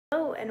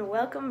and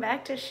welcome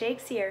back to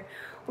Shakesyear.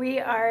 We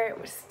are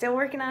still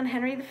working on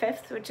Henry V,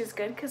 which is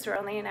good because we're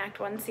only in Act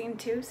 1, Scene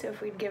 2, so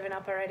if we'd given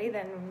up already,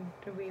 then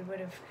we would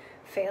have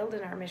failed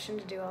in our mission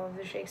to do all of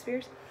the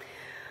Shakespeares.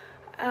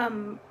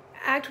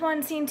 Act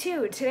 1, Scene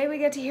 2. Today we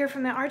get to hear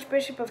from the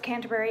Archbishop of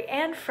Canterbury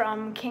and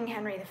from King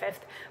Henry V.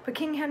 But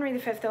King Henry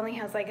V only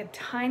has like a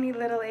tiny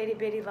little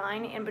itty-bitty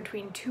line in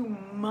between two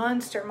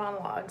monster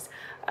monologues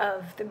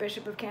of the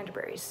Bishop of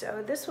Canterbury.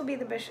 So this will be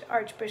the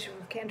Archbishop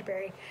of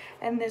Canterbury,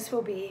 and this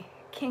will be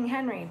King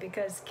Henry,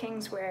 because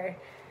kings wear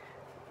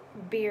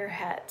beer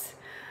hats.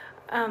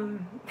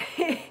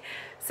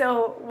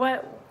 So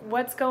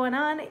what's going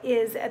on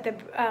is at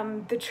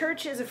the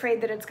church is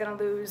afraid that it's going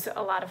to lose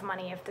a lot of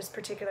money if this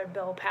particular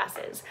bill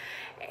passes,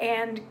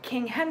 and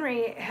King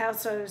Henry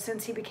also,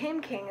 since he became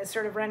king, is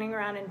sort of running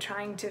around and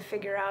trying to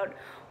figure out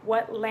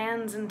what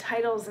lands and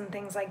titles and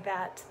things like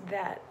that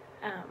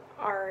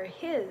are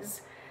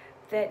his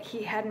that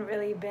he hadn't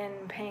really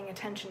been paying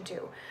attention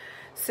to.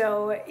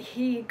 So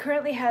he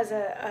currently has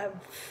a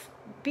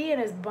bee in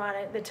his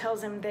bonnet that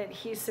tells him that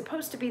he's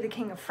supposed to be the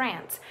King of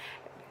France.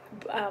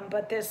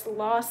 But this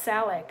law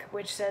Salic,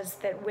 which says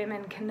that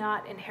women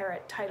cannot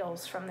inherit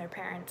titles from their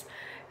parents,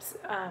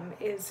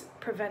 is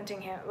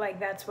preventing him. Like,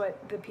 that's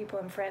what the people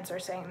in France are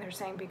saying. They're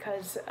saying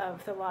because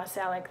of the law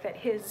Salic that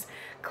his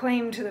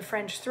claim to the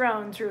French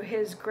throne through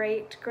his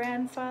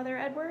great-grandfather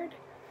Edward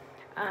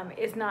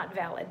is not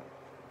valid.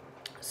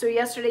 So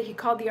yesterday he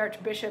called the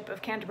Archbishop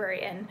of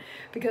Canterbury in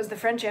because the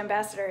French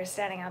ambassador is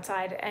standing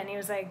outside, and he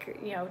was like,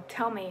 you know,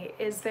 tell me,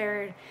 is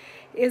there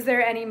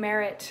any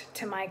merit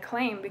to my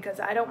claim? Because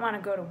I don't want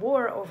to go to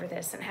war over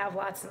this and have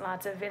lots and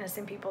lots of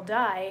innocent people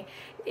die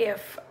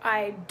if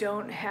I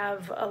don't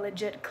have a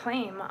legit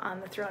claim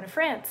on the throne of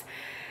France.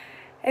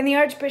 And the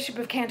Archbishop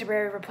of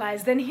Canterbury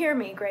replies, "Then hear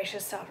me,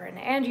 gracious sovereign,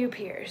 and you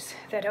peers,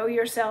 that owe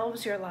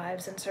yourselves your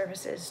lives and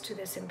services to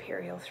this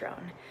imperial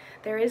throne.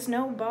 There is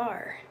no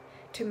bar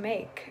to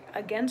make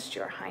against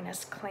your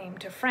highness claim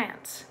to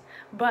France,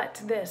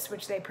 but this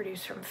which they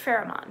produce from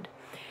Pharamond.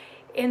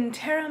 In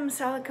terram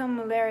Salicum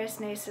muleris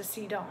ne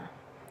succeedant,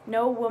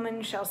 no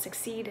woman shall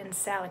succeed in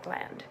Salic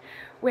land,"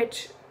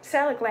 which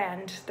Salic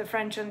land the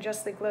French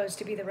unjustly closed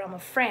to be the realm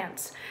of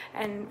France,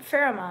 and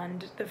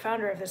Pharamond, the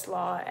founder of this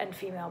law and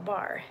female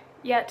bar.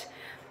 Yet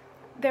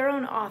their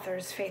own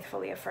authors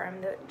faithfully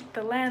affirm that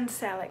the land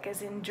Salic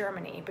is in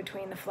Germany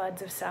between the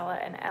floods of Saale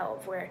and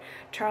Elbe, where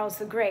Charles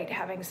the Great,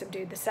 having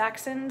subdued the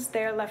Saxons,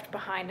 there left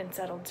behind and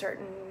settled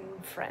certain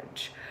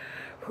French,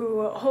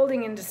 who,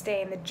 holding in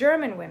disdain the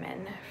German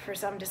women for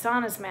some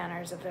dishonest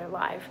manners of their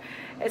life,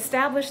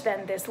 established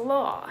then this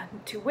law,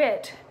 to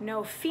wit,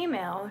 no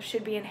female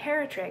should be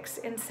inheritrix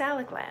in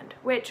Salic land,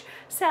 which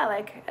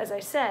Salic, as I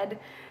said,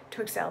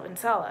 twixt Elbe and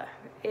Saale,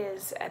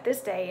 is at this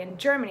day in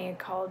Germany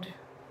called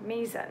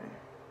Meissen.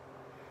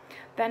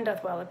 Then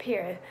doth well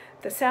appear,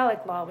 the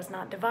Salic law was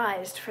not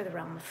devised for the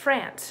realm of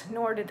France,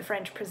 nor did the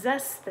French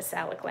possess the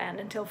Salic land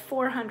until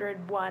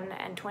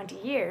 421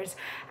 years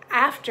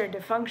after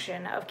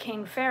defunction of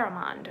King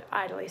Pharamond,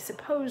 idly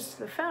supposed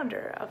the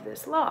founder of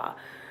this law,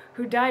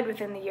 who died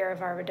within the year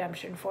of our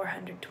redemption,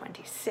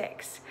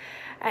 426.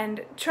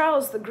 And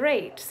Charles the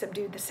Great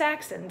subdued the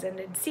Saxons and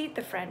did seat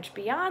the French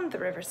beyond the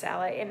river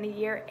Saale in the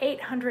year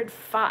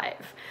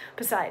 805.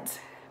 Besides,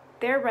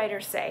 their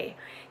writers say,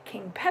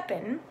 King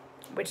Pepin,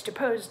 which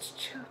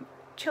deposed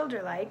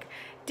Childerlike,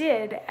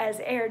 did, as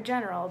heir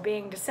general,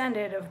 being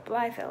descended of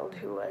Blitheld,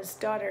 who was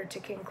daughter to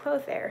King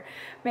Clothair,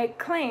 make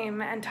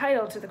claim and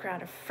title to the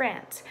crown of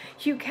France.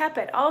 Hugh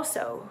Capet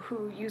also,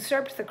 who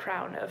usurped the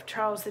crown of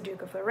Charles the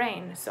Duke of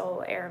Lorraine,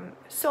 sole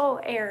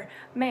heir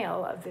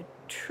male of the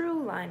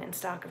true line and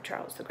stock of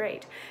Charles the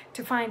Great,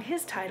 to find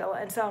his title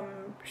and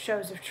some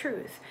shows of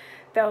truth,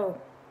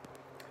 though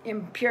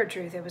in pure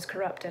truth it was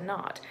corrupt and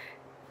not,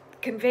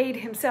 conveyed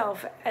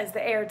himself as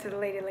the heir to the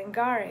Lady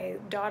Lingare,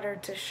 daughter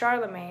to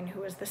Charlemagne, who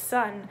was the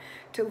son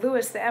to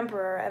Louis the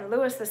Emperor and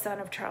Louis the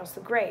son of Charles the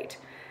Great.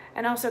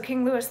 And also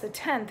King Louis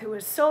X, who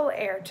was sole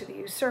heir to the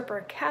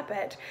usurper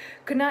Capet,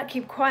 could not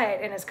keep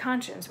quiet in his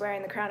conscience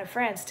wearing the crown of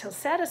France till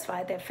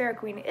satisfied that fair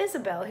Queen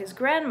Isabel, his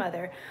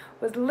grandmother,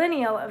 was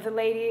lineal of the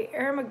Lady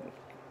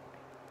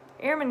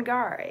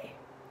Ermengarde,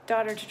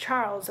 daughter to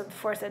Charles of the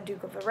aforesaid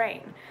Duke of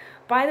Lorraine,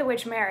 by the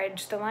which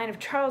marriage the line of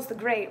Charles the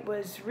Great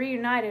was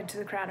reunited to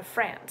the crown of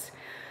France.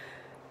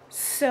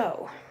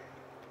 So,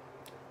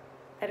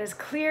 that as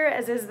clear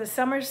as is the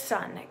summer's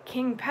sun,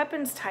 King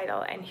Pepin's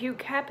title and Hugh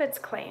Capet's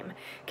claim,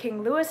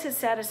 King Louis his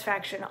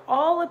satisfaction,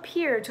 all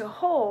appear to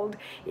hold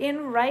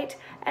in right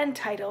and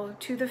title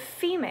to the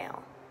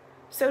female.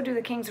 So do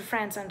the kings of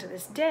France unto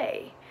this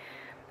day.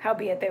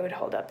 Howbeit they would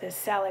hold up this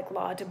Salic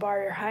law to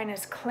bar your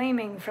highness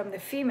claiming from the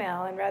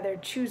female, and rather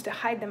choose to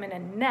hide them in a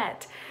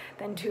net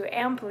than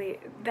amply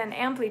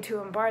to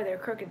embar their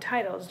crooked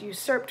titles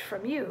usurped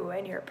from you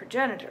and your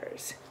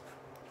progenitors.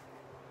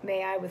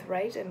 May I with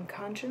right and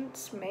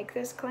conscience make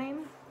this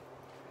claim?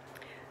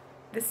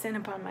 The sin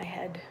upon my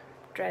head,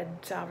 dread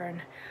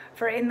sovereign,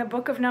 for in the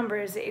book of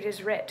Numbers it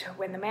is writ,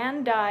 when the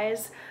man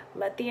dies,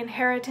 let the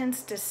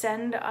inheritance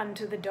descend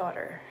unto the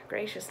daughter.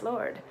 Gracious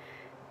Lord,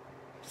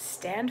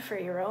 Stand for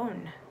your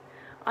own.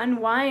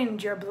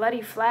 Unwind your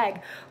bloody flag.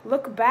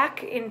 Look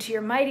back into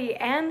your mighty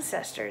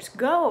ancestors.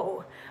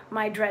 Go,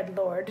 my dread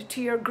lord,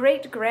 to your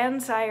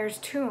great-grandsire's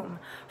tomb,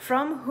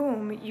 from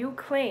whom you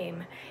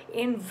claim.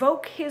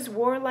 Invoke his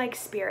warlike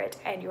spirit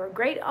and your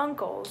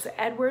great-uncle's,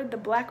 Edward the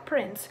Black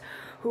Prince,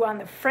 who on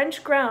the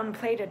French ground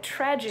played a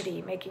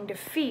tragedy, making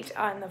defeat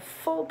on the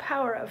full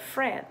power of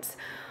France,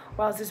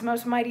 whilst his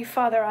most mighty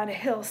father on a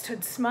hill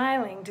stood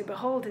smiling to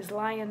behold his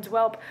lion's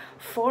whelp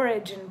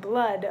forage in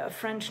blood of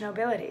French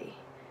nobility.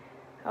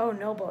 O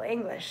noble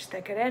English,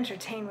 that could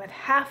entertain with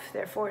half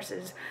their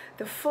forces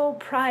the full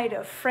pride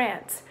of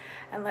France,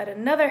 and let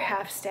another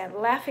half stand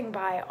laughing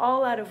by,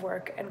 all out of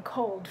work and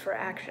cold for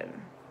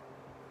action.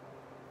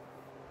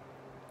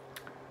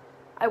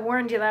 I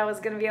warned you that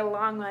was going to be a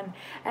long one,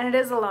 and it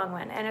is a long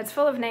one, and it's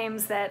full of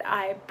names that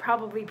I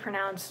probably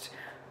pronounced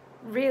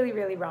really,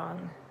 really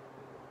wrong.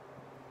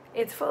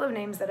 It's full of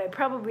names that I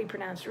probably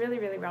pronounced really,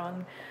 really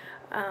wrong.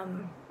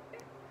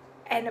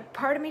 And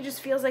part of me just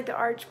feels like the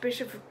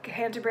Archbishop of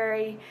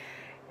Canterbury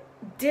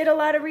did a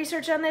lot of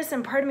research on this,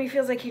 and part of me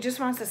feels like he just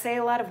wants to say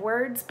a lot of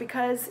words,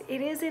 because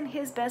it is in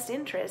his best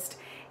interest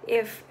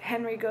if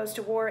Henry goes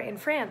to war in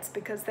France,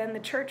 because then the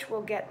church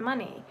will get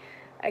money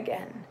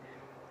again.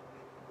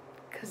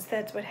 Because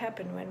that's what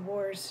happened when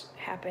wars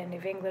happen.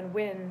 If England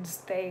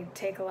wins, they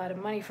take a lot of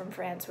money from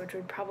France, which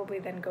would probably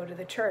then go to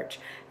the church,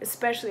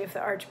 especially if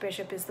the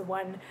Archbishop is the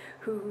one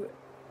who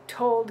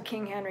told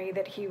King Henry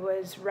that he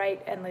was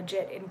right and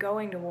legit in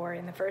going to war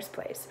in the first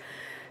place.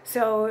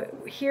 So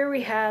here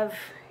we have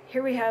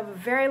a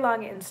very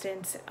long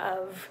instance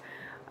of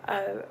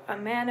a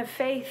man of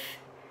faith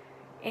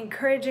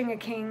encouraging a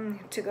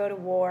king to go to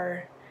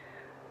war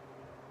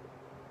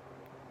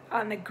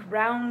on the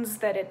grounds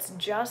that it's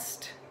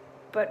just,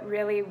 but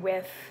really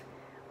with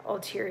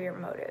ulterior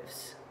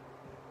motives.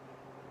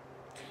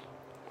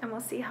 And we'll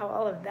see how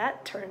all of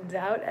that turns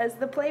out as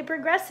the play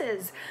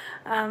progresses.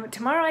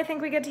 Tomorrow I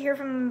think we get to hear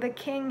from the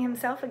king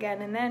himself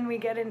again, and then we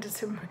get into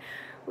some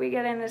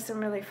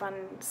really fun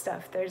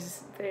stuff.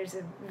 There's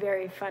a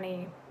very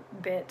funny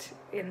bit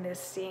in this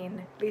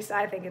scene. At least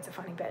I think it's a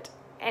funny bit.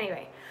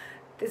 Anyway,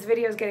 this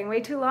video is getting way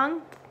too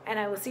long, and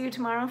I will see you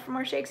tomorrow for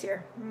more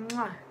Shakesyear.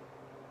 Mwah.